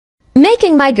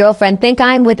making my girlfriend think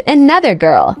I'm with another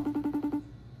girl.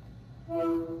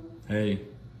 Hey.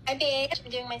 Hi, babe.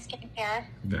 I'm doing my skincare.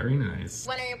 Very nice.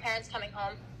 When are your parents coming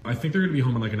home? I think they're gonna be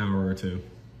home in like an hour or two.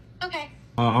 Okay.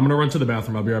 I'm gonna run to the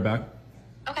bathroom. I'll be right back.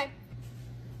 Okay.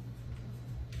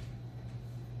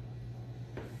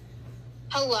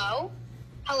 Hello?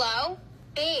 Hello?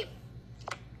 Babe.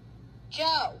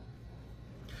 Joe.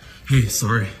 Hey,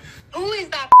 sorry. Who is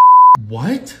that?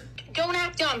 What? Don't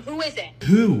act dumb. Who is it?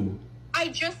 Who? I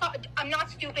just saw. I'm not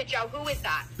stupid, Joe. Who is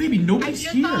that? Baby, nobody's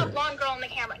I here. just saw a blonde girl on the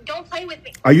camera. Don't play with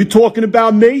me. Are you talking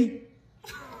about me?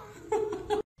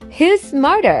 Who's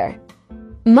smarter,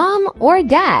 mom or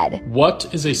dad?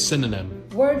 What is a synonym?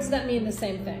 Words that mean the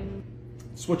same thing.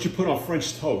 It's what you put on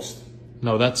French toast.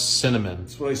 No, that's cinnamon.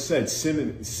 That's what I said.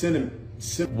 Cinnamon.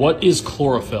 What is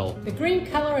chlorophyll? The green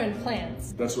color in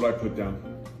plants. That's what I put down.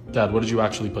 Dad, what did you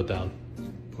actually put down?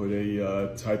 Put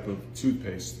a type of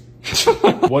toothpaste.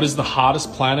 What is the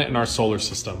hottest planet in our solar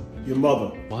system? Your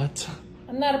mother. What?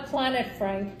 I'm not a planet,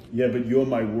 Frank. Yeah, but you're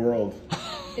my world.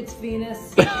 It's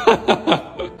Venus.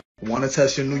 Want to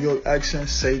test your New York accent?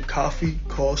 Say coffee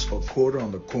costs $0.25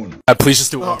 on the corner. Please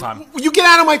just do it one time. You get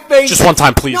out of my face. Just one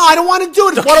time, please. No, I don't want to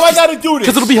do this. Why do I got to do this?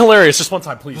 Because it'll be hilarious. Just one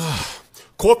time, please.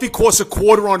 Coffee costs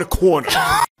 $0.25 on the corner.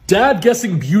 Dad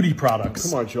guessing beauty products.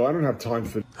 Come on, Joe. I don't have time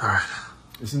for... All right.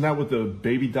 Isn't that what the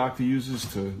baby doctor uses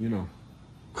to, you know...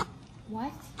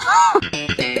 What?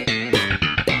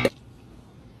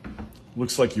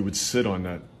 Looks like you would sit on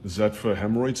that. Is that for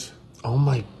hemorrhoids? Oh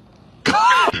my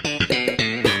God.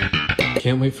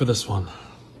 Can't wait for this one.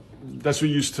 That's what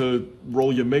you used to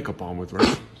roll your makeup on with,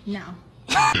 right? No.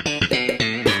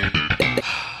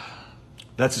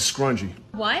 That's a scrunchie.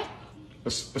 What? A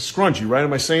scrunchie, right?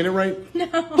 Am I saying it right? No.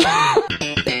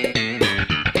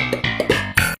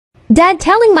 Dad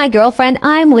telling my girlfriend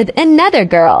I'm with another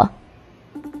girl.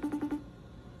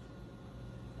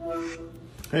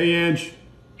 Hey, Ange.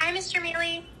 Hi, Mr.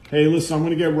 Mealy. Hey, listen, I'm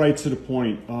going to get right to the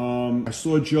point. I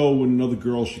saw Joe with another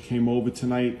girl. She came over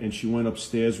tonight, and she went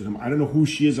upstairs with him. I don't know who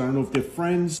she is. I don't know if they're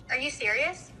friends. Are you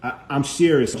serious? I'm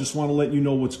serious. I just want to let you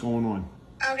know what's going on.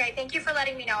 Okay, thank you for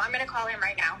letting me know. I'm going to call him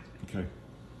right now. Okay.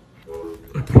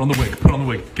 Put on the wig. Put on the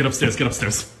wig. Get upstairs. Get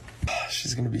upstairs.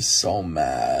 She's gonna be so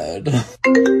mad. Oh,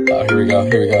 here we go.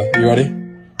 Here we go. You ready?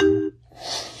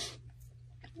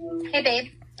 Hey,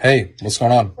 babe. Hey, what's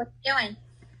going on? What you doing?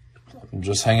 I'm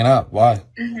just hanging out. Why?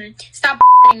 Stop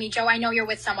me, Joe. I know you're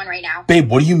with someone right now. Babe,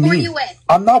 what do you mean? Who are you with?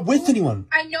 I'm not with anyone.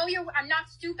 I know you're... I'm not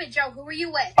stupid, Joe. Who are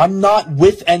you with? I'm not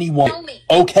with anyone. Tell me.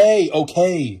 Okay,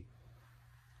 okay.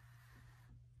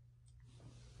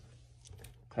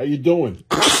 How you doing?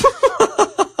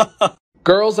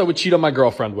 Girls I would cheat on my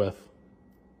girlfriend with.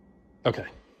 Okay.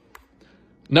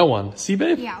 No one. See,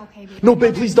 babe? Yeah, okay, babe. No,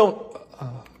 babe, please don't.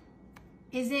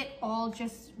 Is it all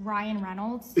just Ryan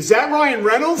Reynolds? Is that Ryan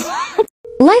Reynolds?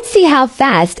 Let's see how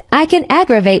fast I can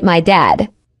aggravate my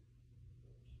dad.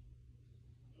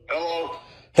 Hello.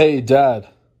 Hey, Dad.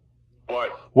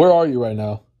 What? Where are you right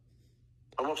now?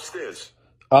 I'm upstairs.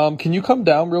 Can you come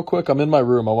down real quick? I'm in my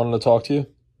room. I wanted to talk to you.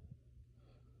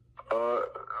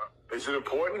 Is it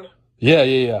important?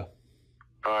 Yeah.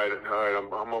 All right,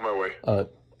 I'm on my way. All right.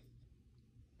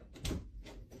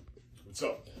 What's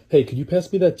up? Hey, could you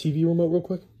pass me that TV remote real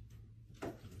quick?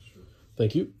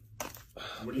 Thank you.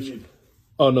 What do you need?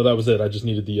 Oh, no, that was it. I just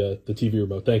needed the TV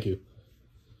remote. Thank you.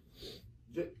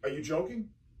 Are you joking?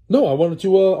 No, I wanted to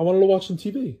watch some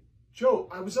TV. Joe,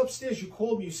 I was upstairs. You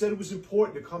called me. You said it was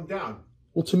important to come down.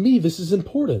 Well, to me, this is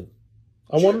important.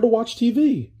 I wanted to watch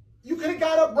TV. You could have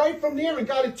got up right from there and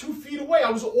got it 2 feet away. I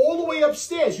was all the way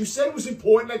upstairs. You said it was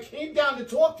important. I came down to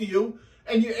talk to you,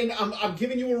 and I'm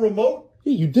giving you a remote.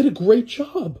 Yeah, you did a great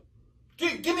job.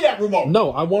 Give me that remote.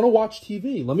 No, I want to watch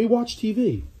TV. Let me watch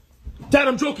TV. Dad,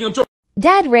 I'm joking.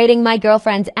 Dad rating my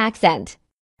girlfriend's accent.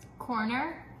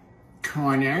 Corner?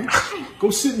 Corner. Go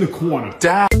sit in the corner.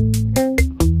 Dad.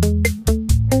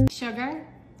 Sugar?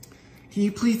 Can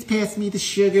you please pass me the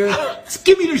sugar?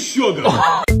 Give me the sugar.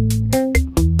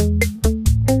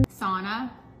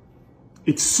 Sauna?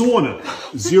 It's sauna.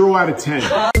 0 out of 10.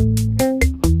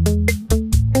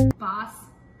 Boss?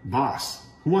 Boss.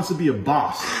 Who wants to be a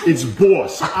boss? It's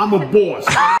boss. I'm a boss.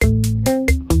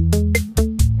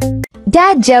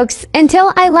 Dad jokes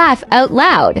until I laugh out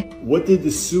loud. What did the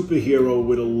superhero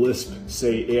with a lisp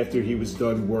say after he was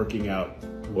done working out?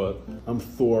 What? I'm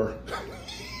Thor.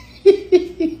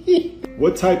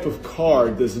 What type of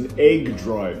car does an egg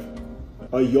drive?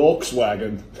 A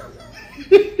Volkswagen.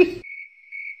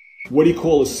 What do you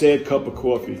call a sad cup of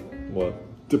coffee? What?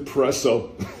 Depresso.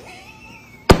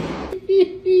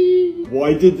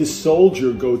 Why did the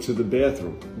soldier go to the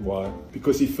bathroom? Why?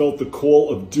 Because he felt the call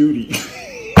of duty.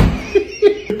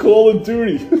 The call of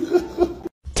duty.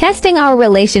 Testing our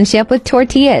relationship with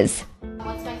tortillas.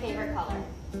 What's my favorite color?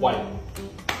 White.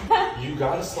 You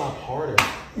gotta slap harder.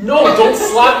 No, don't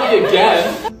slap me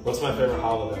again. What's my favorite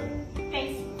holiday?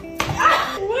 Thanks.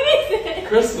 What is it?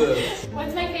 Christmas.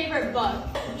 What's my favorite book?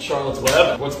 Charlotte's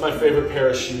Web. What's my favorite pair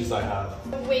of shoes I have?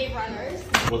 Wave Runners.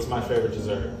 What's my favorite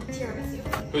dessert?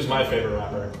 Tiramisu. Who's my favorite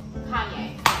rapper?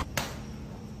 Kanye.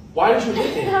 Why did you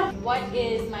hit me? What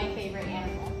is my favorite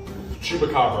animal?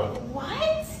 Chupacabra.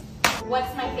 What?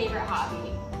 What's my favorite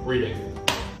hobby? Reading.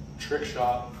 Trick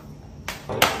shot.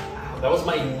 Ow, that was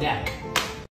my neck.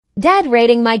 Dad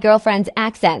rating my girlfriend's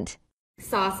accent.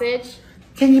 Sausage.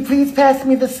 Can you please pass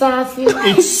me the sausage?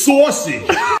 It's saucy.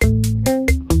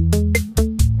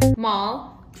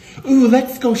 Mall. Ooh,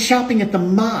 let's go shopping at the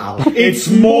mall. It's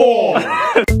more.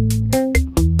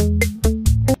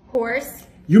 Horse.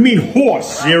 You mean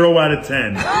horse. 0 out of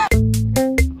 10.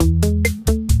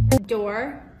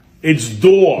 Door. It's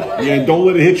door. Yeah, don't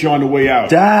let it hit you on the way out.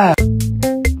 Dad.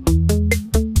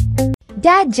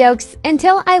 Dad jokes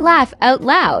until I laugh out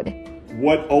loud.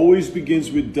 What always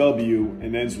begins with W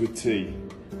and ends with T?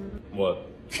 What?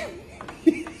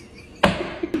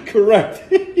 Correct.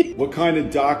 What kind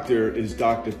of doctor is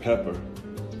Dr. Pepper?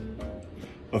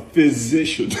 A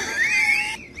physician.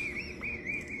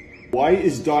 Why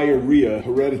is diarrhea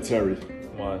hereditary?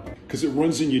 Why? Because it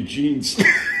runs in your genes.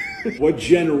 What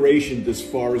generation does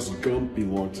Forrest Gump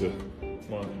belong to?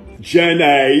 What? Gen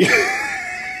A.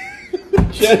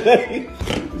 Gen A.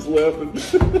 He's laughing.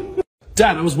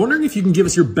 Dad, I was wondering if you can give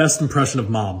us your best impression of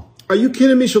Mom. Are you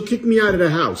kidding me? She'll kick me out of the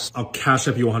house. I'll cash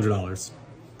up you $100.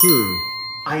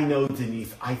 I know,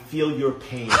 Denise. I feel your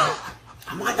pain.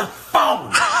 I'm on the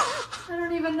phone. I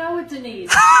don't even know it,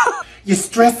 Denise. You're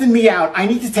stressing me out. I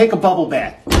need to take a bubble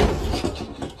bath.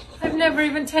 I've never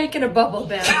even taken a bubble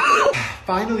bath.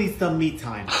 Finally, some me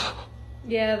time.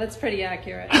 Yeah, that's pretty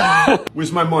accurate.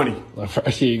 Where's my money?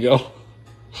 Here you go.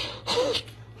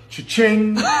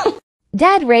 Cha-ching.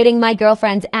 Dad rating my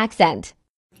girlfriend's accent.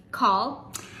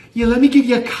 Call. Yeah, let me give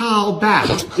you a call back.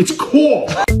 It's call.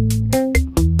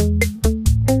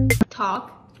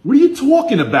 Talk. What are you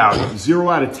talking about? 0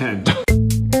 out of 10.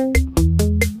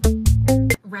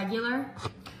 Regular.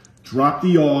 Drop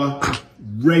the R.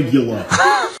 Regular.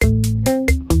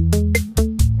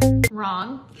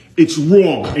 Wrong. It's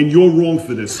wrong, and you're wrong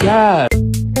for this. Dad.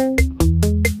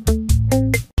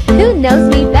 Who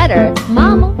knows me better,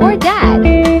 Mom or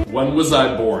Dad? When was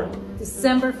I born?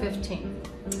 December 15th.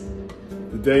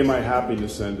 The day my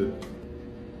happiness ended.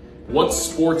 What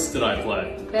sports did I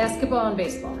play? Basketball and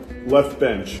baseball. Left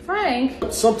bench.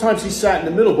 Frank, Sometimes he sat in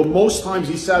the middle, but most times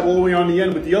he sat all the way on the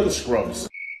end with the other scrubs.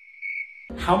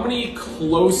 How many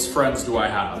close friends do I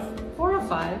have? 4 or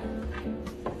 5.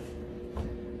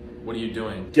 What are you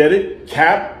doing? Get it?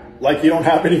 Cap? Like you don't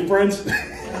have any friends?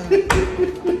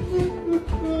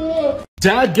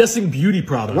 Dad guessing beauty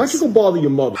products. Why don't you go bother your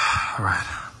mother? All right.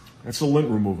 That's a lint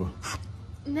remover.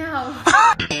 No.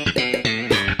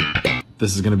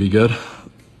 This is gonna be good.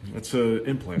 That's an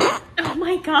implant. Oh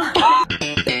my god.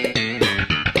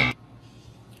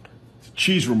 It's a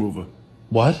cheese remover.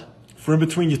 What? For in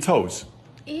between your toes.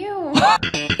 Ew.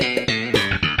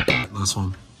 This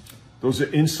one. Those are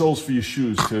insoles for your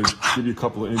shoes to give you a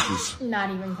couple of inches.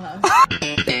 Not even close.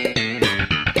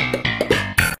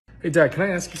 Hey, Dad, can I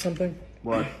ask you something?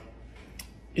 What?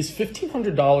 Is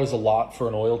 $1,500 a lot for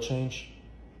an oil change?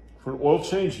 For an oil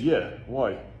change? Yeah.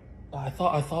 Why? I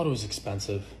thought it was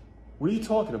expensive. What are you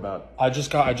talking about? I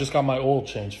just got my oil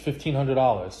change,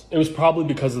 $1,500. It was probably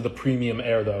because of the premium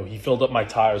air, though. He filled up my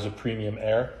tires with premium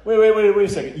air. Wait a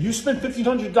second. You spent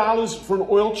 $1,500 for an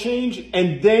oil change,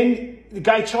 and then the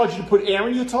guy charged you to put air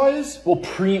in your tires? Well,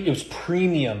 it was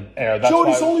premium air. That's Joe,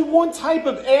 why there's only one type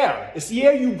of air. It's the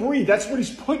air you breathe. That's what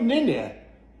he's putting in there.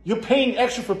 You're paying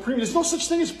extra for premium. There's no such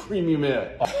thing as premium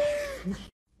air.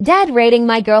 Dad rating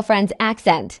my girlfriend's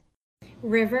accent.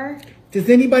 River. Does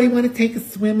anybody want to take a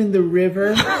swim in the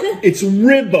river? It's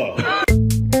river.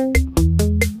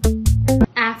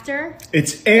 After.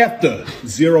 It's after.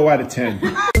 0 out of 10.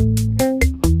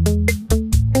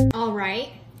 All right.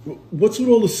 What's with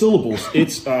all the syllables?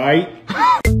 It's alright.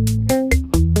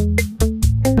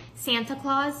 Santa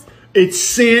Claus. It's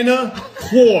Santa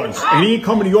Claus. And he ain't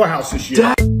coming to your house this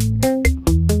year.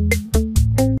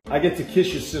 I get to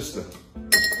kiss your sister.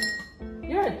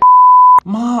 you're a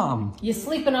Mom. You're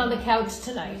sleeping on the couch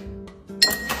tonight.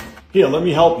 Here, let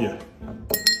me help you.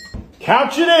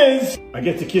 Couch it is. I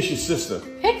get to kiss your sister.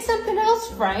 Pick something else,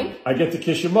 Frank. I get to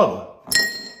kiss your mother.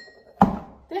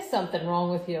 There's something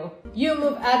wrong with you. You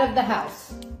move out of the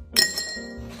house.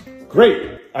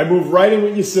 Great. I move right in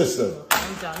with your sister.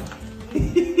 I'm done.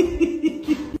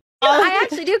 I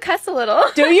actually do cuss a little.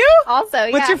 Do you? Also,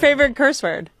 yeah. What's your favorite curse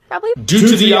word? Probably. Due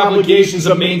to the obligations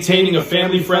of maintaining a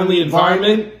family-friendly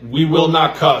environment, we will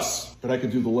not cuss. But I can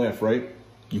do the laugh, right?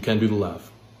 You can do the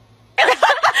laugh.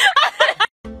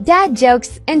 Dad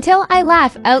jokes until I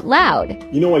laugh out loud.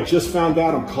 You know, I just found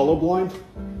out I'm colorblind.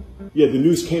 Yeah, the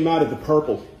news came out of the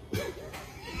purple.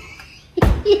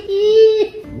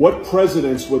 What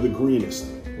presidents were the greenest?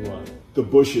 What? The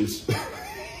Bushes.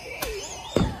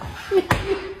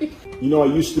 You know, I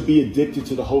used to be addicted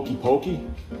to the hokey pokey,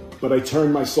 but I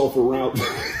turned myself around.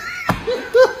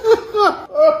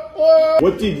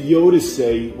 What did Yoda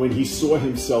say when he saw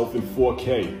himself in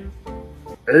 4K?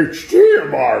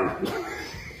 HDMI!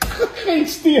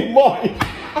 HDMI!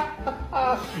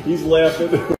 He's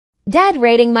laughing. Dad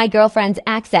rating my girlfriend's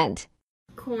accent.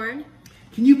 Corn.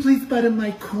 Can you please butter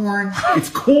my corn? It's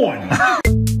corn!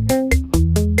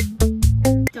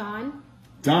 Dawn.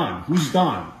 Don. Who's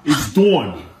Don? It's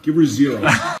Dawn. Give her a 0.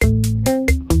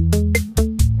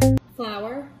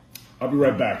 Flower. I'll be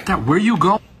right back. Now, where you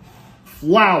go?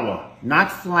 Flower.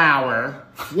 Not flower.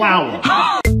 Flower.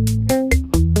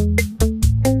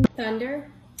 Thunder.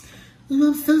 Oh,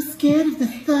 I'm so scared of the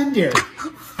thunder.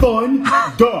 Fun.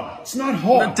 Duh. It's not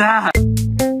hard. Dad.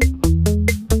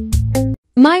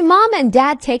 My mom and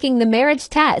dad taking the marriage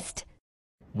test.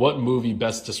 What movie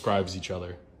best describes each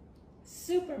other?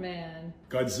 Superman.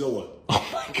 Godzilla. Oh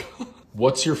my god.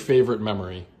 What's your favorite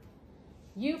memory?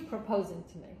 You proposing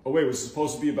to me. Oh wait, was it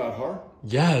supposed to be about her?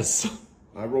 Yes.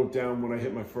 I wrote down when I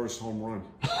hit my first home run.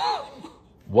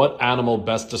 What animal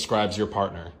best describes your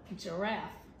partner? Giraffe.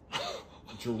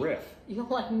 Giraffe. You're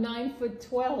like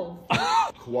 9'12".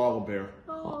 Koala bear.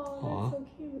 Oh, that's so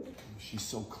cute. She's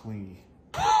so clingy.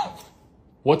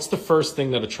 What's the first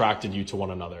thing that attracted you to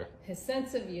one another? His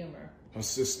sense of humor. Her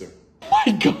sister. Oh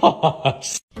my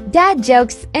gosh. Dad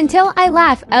jokes until I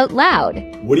laugh out loud.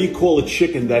 What do you call a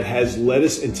chicken that has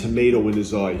lettuce and tomato in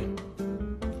his eye?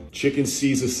 Chicken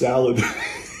Caesar salad.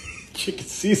 Chicken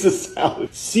Caesar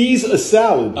salad. Caesar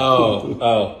salad. Oh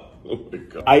my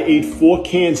God. I ate 4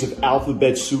 cans of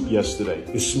alphabet soup yesterday.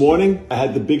 This morning, I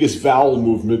had the biggest vowel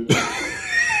movement.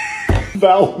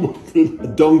 Vowel movement. A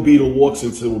dung beetle walks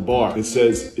into a bar and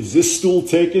says, "Is this stool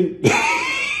taken?"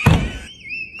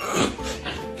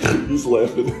 He's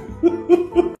laughing.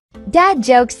 Dad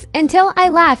jokes until I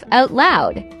laugh out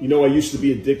loud. You know, I used to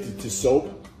be addicted to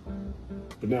soap,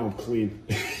 but now I'm clean.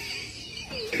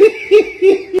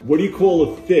 What do you call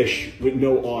a fish with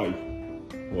no eye?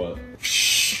 What?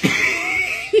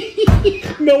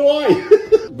 No eye.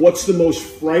 What's the most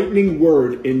frightening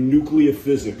word in nuclear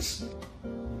physics?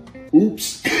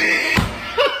 Oops.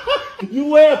 You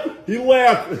laugh. He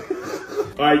laughed.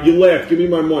 All right, you laugh. Give me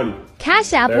my money.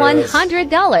 Cash App There it is.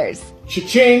 $100.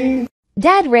 Cha-ching.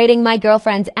 Dad rating my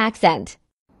girlfriend's accent.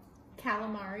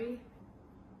 Calamari.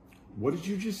 What did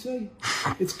you just say?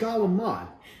 It's Galamad.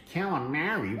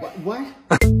 Calamari? What?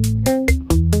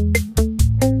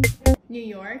 New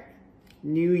York.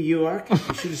 New York? You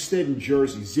should have stayed in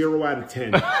Jersey. 0 out of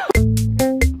 10.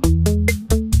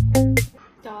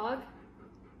 Dog.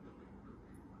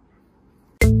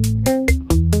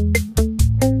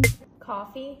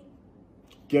 Coffee.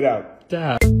 Get out.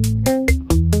 Dad.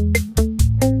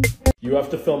 You have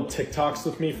to film TikToks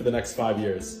with me for the next 5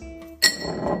 years.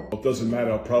 It doesn't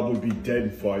matter. I'll probably be dead in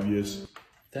 5 years.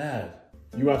 Dad.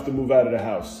 You have to move out of the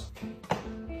house.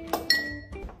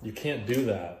 You can't do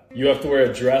that. You have to wear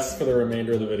a dress for the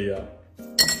remainder of the video.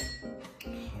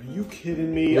 Are you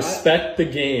kidding me? Respect the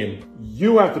game.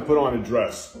 You have to put on a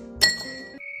dress.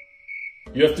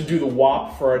 You have to do the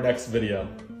WAP for our next video.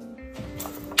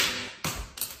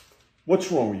 What's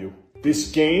wrong with you?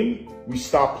 This game, we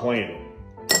stopped playing it.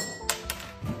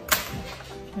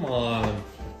 Come on.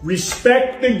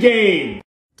 Respect the game.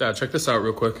 Dad, check this out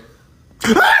real quick.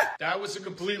 That was a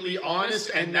completely honest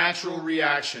and natural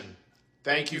reaction.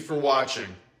 Thank you for watching.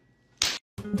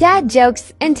 Dad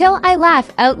jokes until I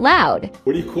laugh out loud.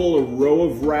 What do you call a row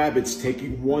of rabbits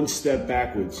taking 1 step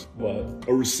backwards? What?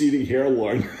 A receding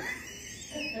hairline.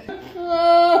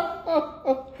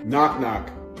 Knock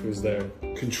knock. Who's there?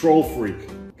 Control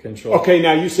freak. Control. Okay,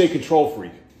 now you say control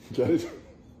freak. Get it?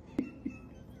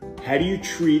 How do you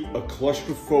treat a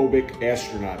claustrophobic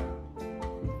astronaut?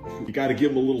 You gotta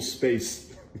give him a little space.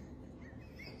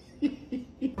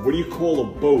 What do you call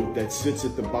a boat that sits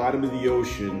at the bottom of the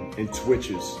ocean and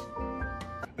twitches?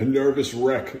 A nervous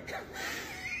wreck.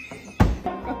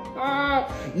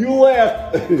 You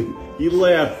laughed. He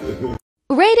laughed.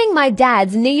 Rating my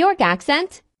dad's New York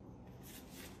accent.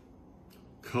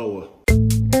 Color.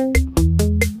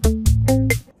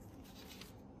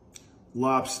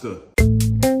 Lobster.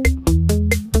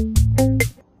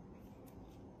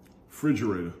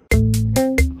 Refrigerator.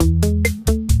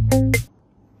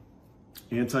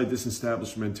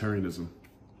 Anti-disestablishmentarianism.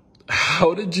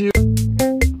 How did you?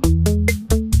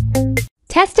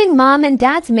 Testing mom and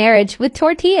dad's marriage with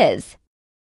tortillas.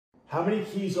 How many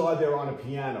keys are there on a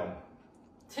piano?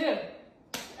 2.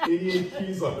 88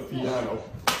 keys on the piano.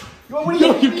 What are you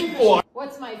looking for?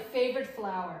 What's my favorite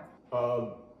flower?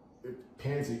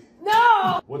 Pansy.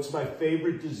 No! What's my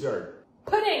favorite dessert?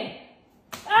 Pudding!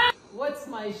 Ah! What's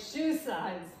my shoe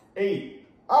size? 8.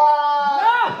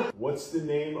 No! What's the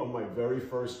name of my very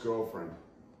first girlfriend?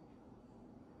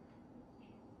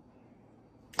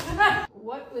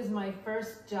 What was my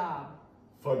first job?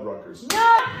 Fuddruckers.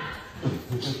 No!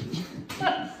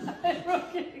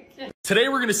 Today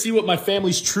we're gonna see what my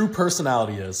family's true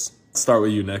personality is. Start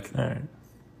with you, Nick. All right.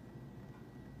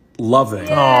 Loving.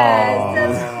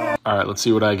 Yes, All right, let's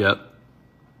see what I get.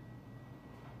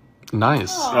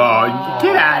 Nice. Oh,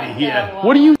 get out of here.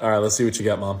 What do you? All right, let's see what you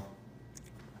got, Mom.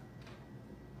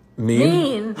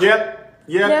 Mean. Yep.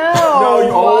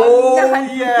 No.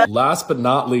 Yeah. Last but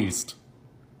not least,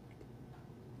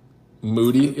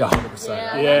 moody. Yeah,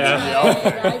 100%.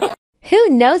 Yeah. Who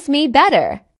knows me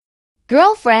better?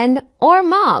 Girlfriend or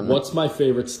mom? What's my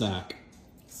favorite snack?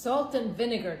 Salt and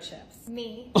vinegar chips.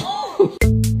 Me.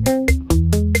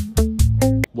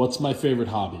 What's my favorite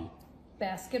hobby?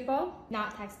 Basketball.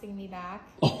 Not texting me back.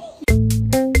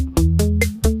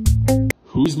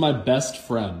 Who's my best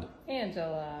friend?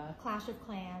 Angela. Clash of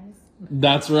Clans.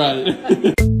 That's right.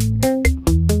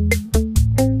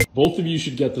 Both of you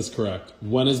should get this correct.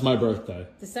 When is my birthday?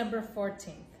 December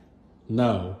 14th.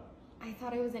 No. I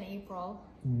thought it was in April.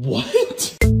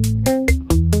 What?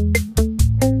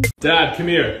 Dad, come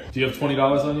here. Do you have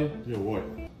 $20 on you? Yeah, what?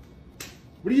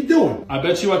 What are you doing? I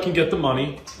bet you I can get the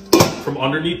money from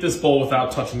underneath this bowl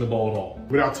without touching the bowl at all.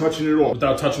 Without touching it all.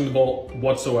 Without touching the bowl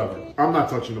whatsoever. I'm not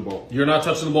touching the bowl. You're not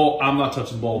touching the bowl. I'm not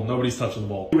touching the bowl. Nobody's touching the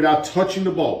bowl. Without touching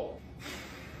the bowl.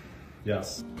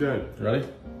 Yes. Good. Ready?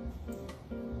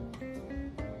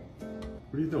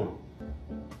 What are you doing?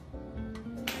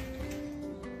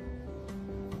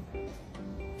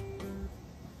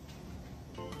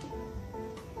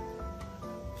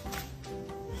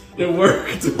 It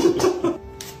worked.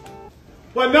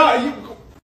 Well, no, you...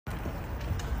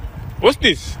 What's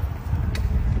this?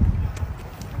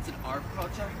 It's an art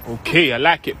project. Okay, I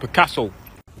like it. Picasso.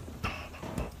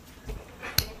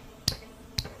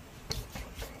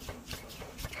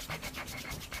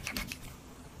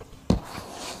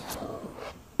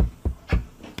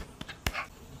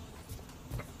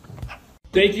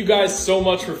 Thank you guys so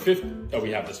much for Oh,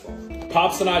 we have this one.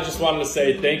 Pops and I just wanted to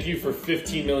say thank you for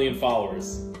 15 million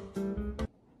followers.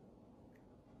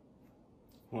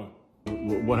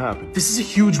 What happened? This is a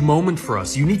huge moment for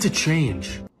us. You need to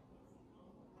change.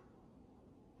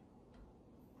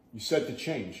 You said to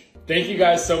change. Thank you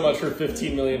guys so much for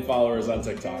 15 million followers on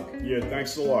TikTok. Yeah,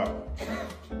 thanks a lot.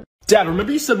 Dad,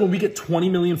 remember you said when we get 20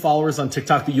 million followers on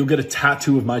TikTok that you'll get a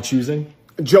tattoo of my choosing?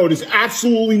 Joe, there's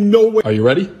absolutely no way. Are you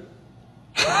ready?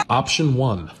 Option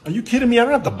 1. Are you kidding me? I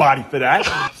don't have the body for that.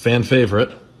 Fan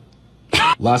favorite.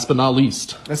 Last but not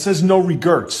least. That says no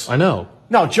regrets. I know.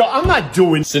 No, Joe, I'm not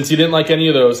doing... Since you didn't like any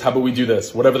of those, how about we do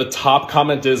this? Whatever the top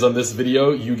comment is on this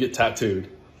video, you get tattooed.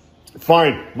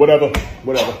 Fine, whatever.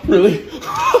 Really?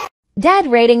 Dad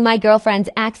rating my girlfriend's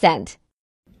accent.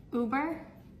 Uber.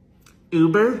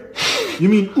 Uber? You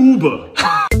mean Uber?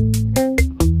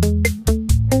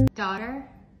 Daughter.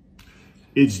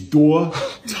 It's daughter.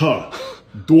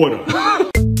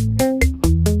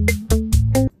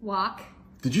 Walk.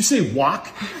 Did you say walk?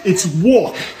 It's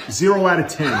walk. 0 out of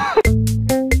 10.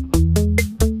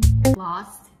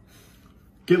 Lost.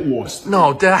 Get lost.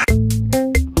 No, Dad.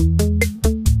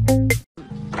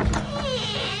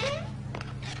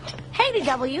 Hey,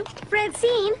 DW.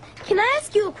 Francine, can I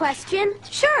ask you a question?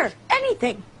 Sure,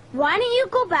 anything. Why don't you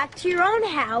go back to your own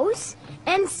house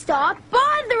and stop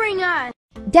bothering us?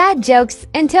 Dad jokes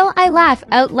until I laugh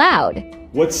out loud.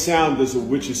 What sound does a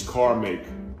witch's car make?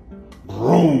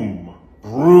 Vroom.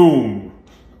 Vroom.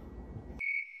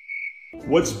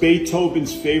 What's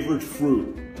Beethoven's favorite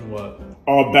fruit? What?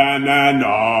 A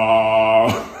banana.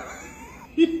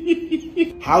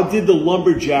 How did the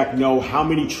lumberjack know how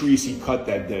many trees he cut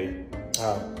that day?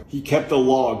 How? He kept a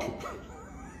log.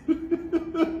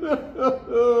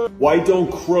 Why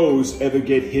don't crows ever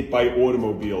get hit by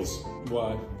automobiles?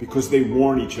 Why? Because they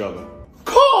warn each other.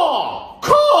 Caw!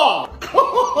 Caw!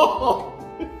 Caw!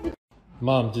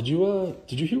 Mom, did you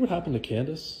hear what happened to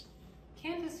Candace?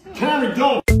 Candace who? Karen,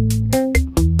 don't!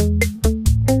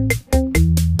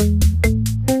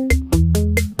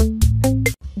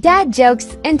 Dad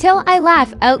jokes until I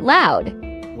laugh out loud.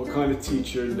 What kind of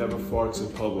teacher never farts in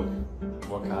public?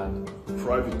 What kind?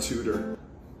 Private tutor.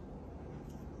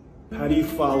 How do you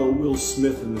follow Will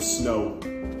Smith in the snow? I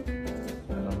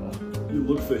don't know. You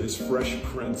look for his Fresh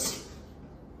Prince.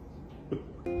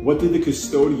 What did the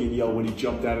custodian yell when he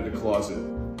jumped out of the closet?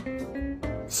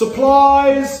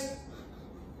 Supplies!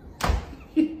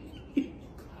 I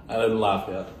didn't laugh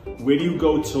yet. Where do you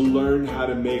go to learn how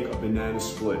to make a banana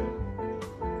split?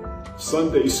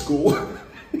 Sunday school.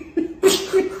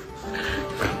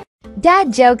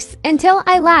 Dad jokes until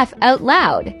I laugh out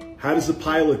loud. How does a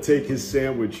pilot take his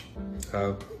sandwich?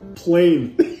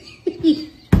 Plain. I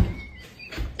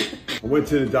went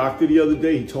to the doctor the other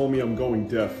day. He told me I'm going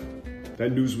deaf.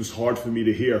 That news was hard for me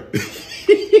to hear.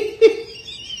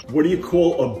 What do you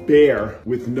call a bear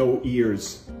with no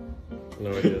ears?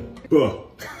 No idea. Buh.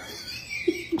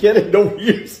 Get it? No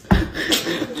ears.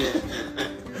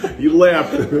 You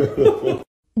laughed.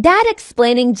 Dad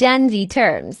explaining Gen Z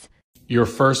terms. Your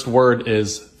first word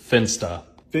is finsta.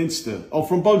 Finsta. Oh,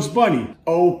 from Bugs Bunny.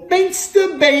 Oh,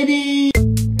 finsta, baby.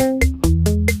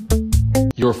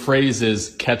 Your phrase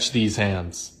is catch these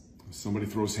hands. Somebody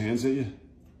throws hands at you?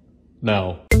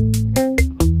 No.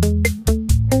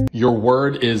 Your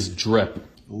word is drip.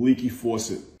 A leaky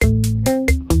faucet.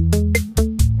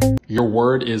 Your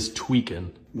word is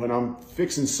tweaking. When I'm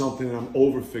fixing something and I'm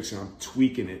over fixing, I'm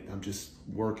tweaking it. I'm just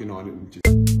working on it. And just...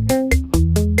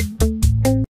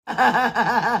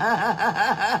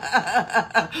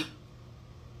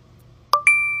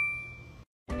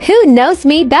 Who knows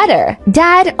me better,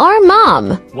 Dad or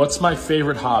Mom? What's my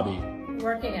favorite hobby?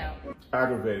 Working out.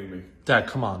 Aggravating me. Dad,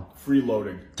 come on.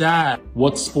 Freeloading. Dad,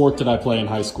 what sport did I play in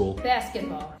high school?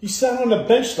 Basketball. You sat on the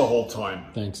bench the whole time.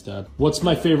 Thanks, Dad. What's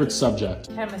my favorite subject?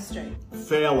 Chemistry.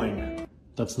 Failing.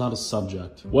 That's not a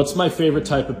subject. What's my favorite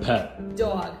type of pet?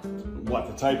 Dog. What,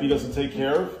 the type he doesn't take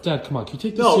care of? Dad, come on, can you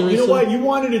take this No, seriously? you know what? You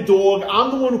wanted a dog.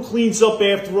 I'm the one who cleans up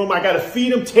after him. I gotta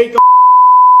feed him, take him.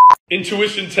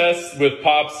 Intuition test with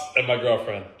Pops and my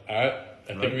girlfriend. Alright?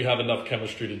 I think we have enough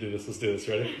chemistry to do this. Let's do this.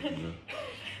 Ready?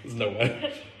 There's no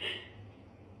way.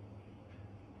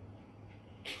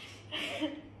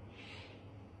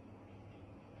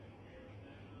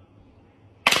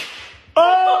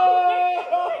 Oh!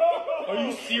 Are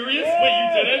you serious? Wait, you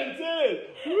didn't? I did.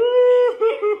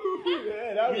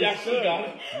 Yeah, that We was actually good. got it?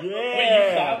 Yeah. Wait, you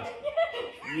stopped?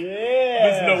 Yeah.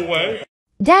 There's no way.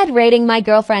 Dad rating my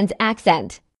girlfriend's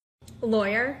accent.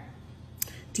 Lawyer.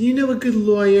 Do you know a good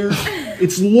lawyer?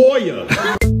 It's lawyer.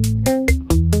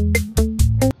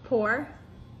 Poor.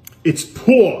 It's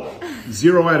poor.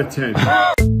 0 out of 10.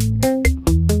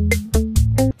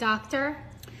 Doctor.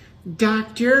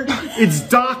 Doctor? It's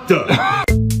doctor.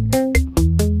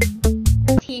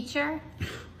 Teacher.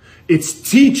 It's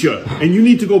teacher. And you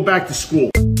need to go back to school.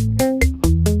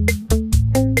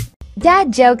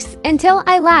 Dad jokes until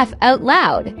I laugh out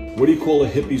loud. What do you call a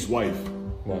hippie's wife?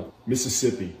 What?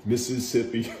 Mississippi.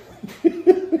 Mississippi.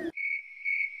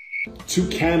 2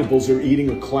 cannibals are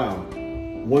eating a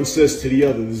clown. One says to the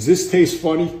other, does this taste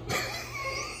funny?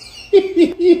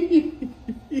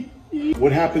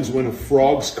 What happens when a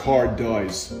frog's car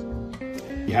dies?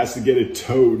 He has to get it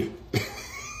towed.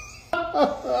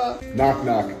 Knock,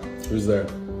 knock. Who's there?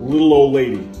 Little old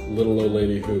lady. Little old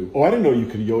lady who? Oh, I didn't know you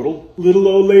could yodel. Little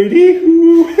old lady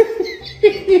who?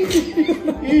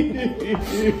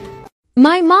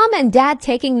 My mom and dad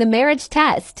taking the marriage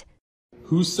test.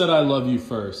 Who said I love you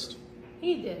first?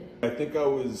 He did. I think I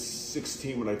was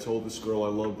 16 when I told this girl I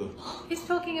loved her. He's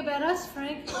talking about us,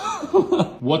 Frank.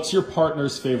 What's your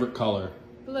partner's favorite color?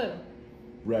 Blue.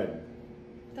 Red.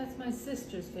 That's my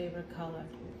sister's favorite color.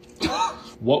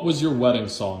 What was your wedding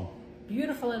song?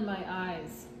 Beautiful in my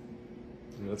eyes.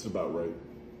 Yeah, that's about right.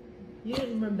 You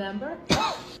didn't remember?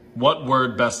 What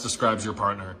word best describes your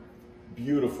partner?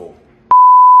 Beautiful.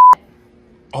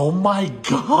 Oh my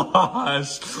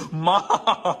gosh, Mom!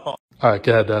 All right,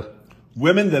 go ahead, Dad.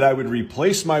 Women that I would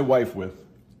replace my wife with.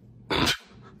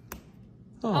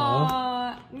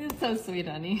 Aww, you're so sweet,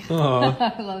 honey.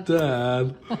 Aw, I love you.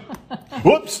 Dad.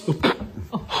 Whoops!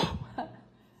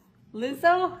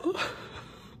 Lizzo?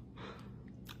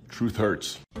 Truth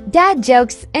hurts. Dad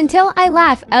jokes until I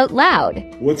laugh out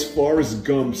loud. What's Forrest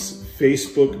Gump's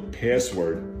Facebook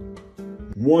password?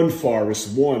 1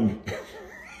 Forrest, 1.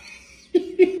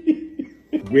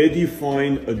 Where do you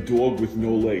find a dog with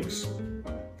no legs?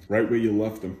 Right where you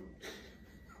left him.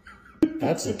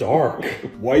 That's dark.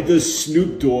 Why does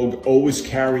Snoop Dogg always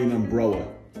carry an umbrella?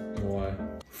 Why?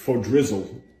 For drizzle.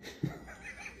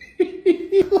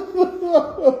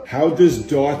 How does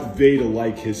Darth Vader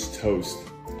like his toast?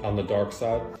 On the dark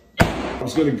side? I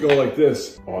was gonna go like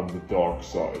this. On the dark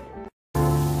side.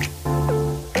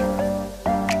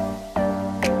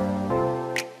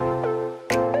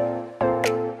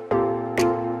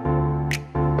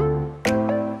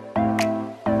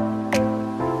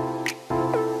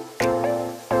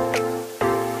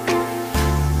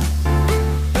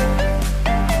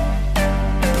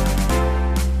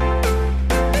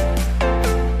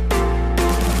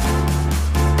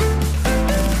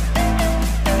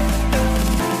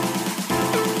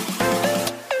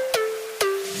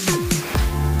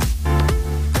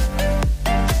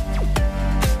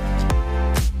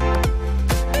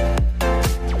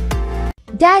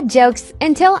 Dad jokes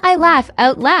until I laugh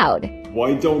out loud.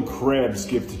 Why don't crabs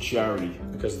give to charity?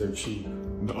 Because they're cheap.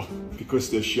 No, because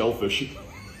they're shellfish.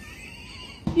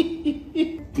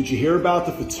 Did you hear about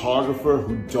the photographer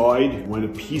who died when a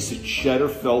piece of cheddar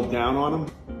fell down on him?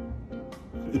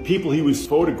 The people he was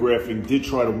photographing did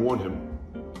try to warn him.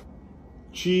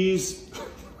 Cheese.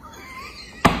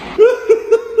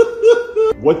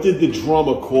 What did the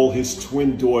drummer call his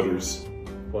twin daughters?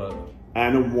 What?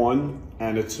 Anna 1,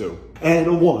 Anna 2.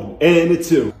 Anna 1, Anna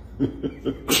 2.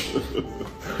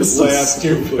 So Laugh,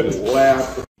 stupid.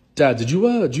 Laugh. Dad, did you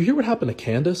hear what happened to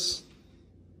Candace?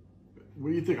 What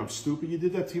do you think? I'm stupid? You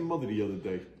did that to your mother the other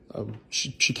day.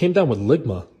 She came down with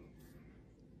ligma.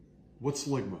 What's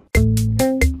ligma?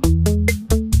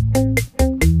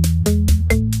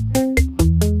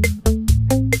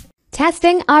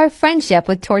 Testing our friendship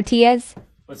with tortillas.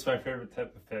 What's my favorite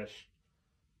type of fish?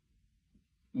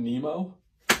 Nemo?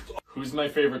 Who's my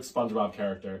favorite SpongeBob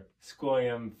character?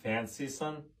 Squilliam Fancy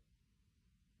Son?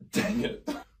 Dang it.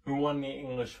 Who won the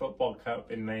English Football Cup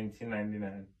in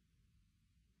 1999?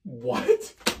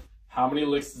 What? How many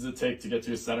licks does it take to get to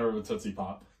the center of a Tootsie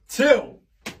Pop? 2!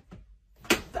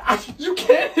 You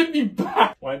can't hit me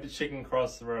back! Why did chicken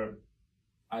cross the road?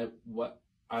 I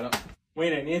don't...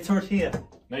 Wait, I need a tortilla.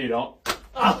 No, you don't.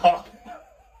 Oh.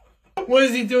 What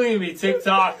is he doing to me,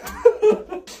 TikTok?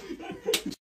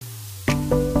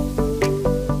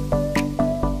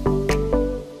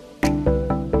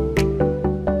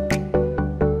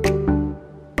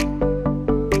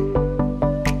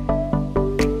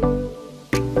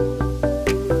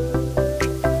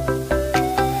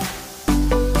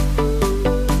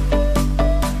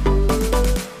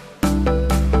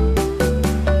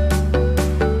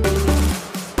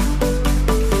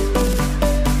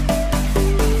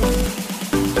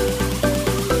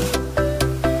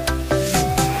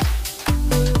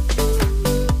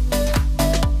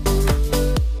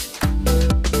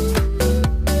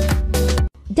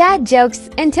 Dad jokes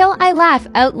until I laugh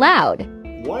out loud.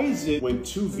 Why is it when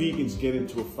two vegans get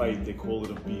into a fight, they call it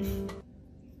a beef?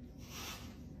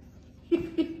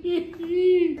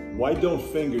 Why don't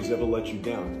fingers ever let you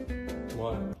down?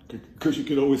 Why? Because you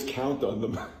can always count on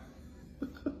them.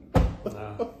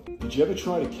 No. Did you ever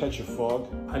try to catch a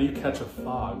fog? How do you catch a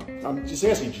fog? I'm just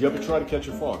asking, did you ever try to catch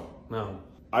a fog? No.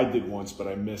 I did once, but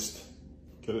I missed.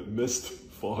 Get it? Missed?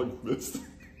 Fog? Missed?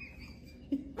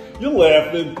 You're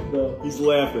laughing. No. He's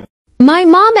laughing. My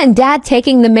mom and dad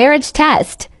taking the marriage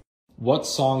test. What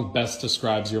song best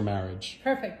describes your marriage?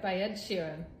 Perfect by Ed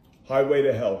Sheeran. Highway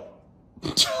to Hell.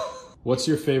 What's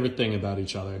your favorite thing about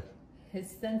each other?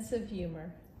 His sense of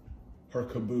humor. Her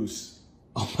caboose.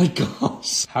 Oh my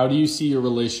gosh. How do you see your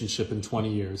relationship in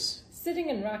 20 years? Sitting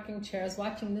in rocking chairs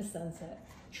watching the sunset.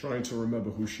 Trying to remember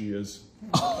who she is.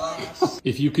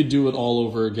 If you could do it all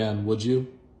over again, would you?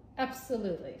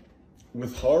 Absolutely.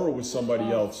 With her or with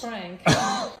somebody else? Frank.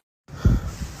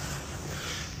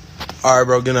 Alright,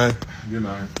 bro. Good night. Good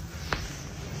night.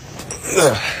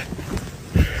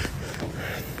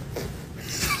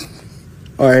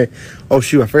 Alright. Oh,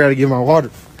 shoot. I forgot to get my water.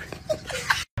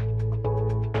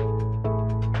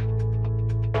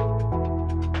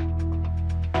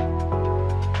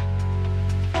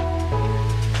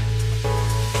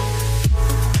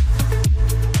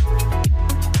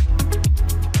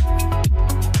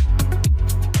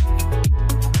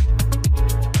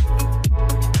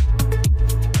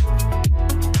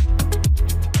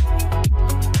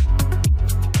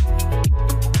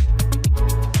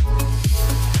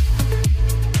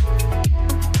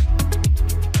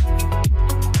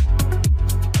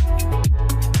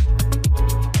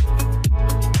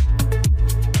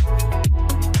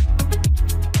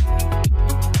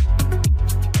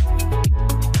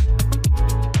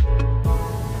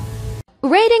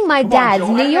 Rating my dad's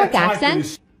New York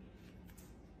accent.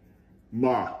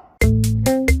 Ma.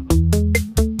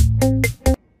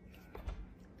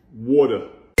 Water.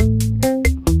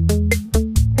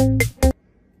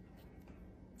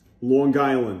 Long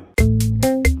Island.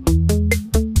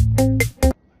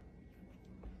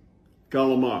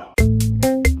 Galama.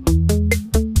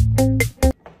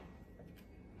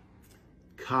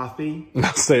 Coffee.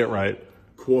 Now say it right.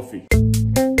 Coffee.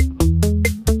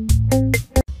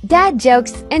 Dad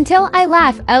jokes until I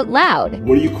laugh out loud.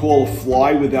 What do you call a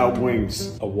fly without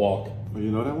wings? A walk. Oh,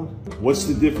 you know that one? What's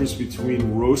the difference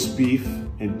between roast beef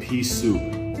and pea soup?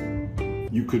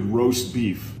 You could roast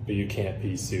beef. But you can't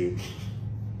pea soup.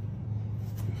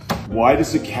 Why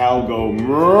does a cow go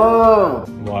mrrr?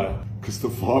 Why? Because the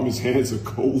farmer's hands are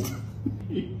cold.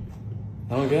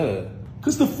 I don't get it.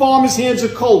 Because the farmer's hands are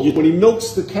cold when he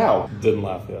milks the cow. Didn't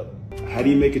laugh yet. How do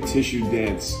you make a tissue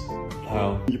dance?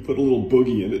 How? You put a little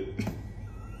boogie in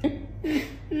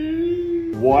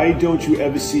it. Why don't you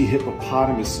ever see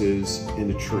hippopotamuses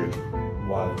in a tree?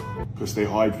 Why? Because they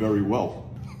hide very well.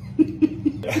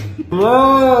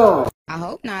 I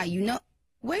hope not. You know,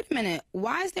 wait a minute.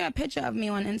 Why is there a picture of me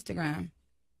on Instagram?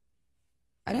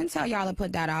 I didn't tell y'all to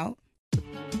put that out.